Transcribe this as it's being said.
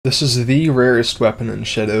This is the rarest weapon in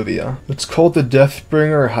Shadovia. It's called the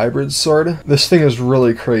Deathbringer Hybridsword. This thing is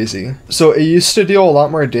really crazy. So it used to deal a lot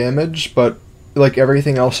more damage, but like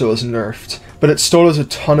everything else it was nerfed. But it still does a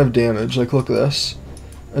ton of damage. Like look at this.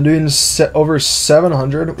 I'm doing over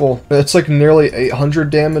 700, well it's like nearly 800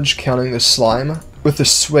 damage counting the slime with the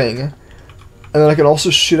swing. And then I can also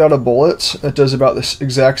shoot out a bullet that does about this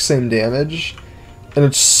exact same damage. And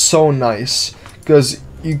it's so nice because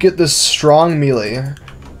you get this strong melee.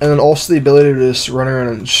 And then also the ability to just run around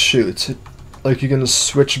and shoot. Like you can just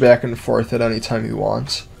switch back and forth at any time you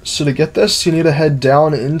want. So to get this, you need to head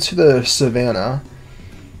down into the savannah.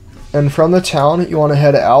 And from the town, you want to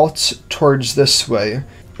head out towards this way.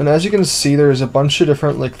 And as you can see, there's a bunch of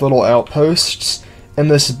different like little outposts. And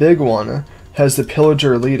this big one has the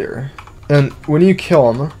pillager leader. And when you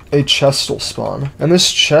kill him, a chest will spawn. And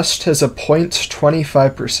this chest has a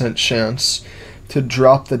 0.25% chance to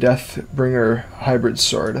drop the Deathbringer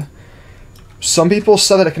Hybridsword. Some people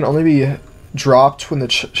said that it can only be dropped when the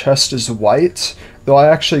chest is white, though I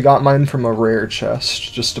actually got mine from a rare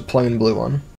chest, just a plain blue one.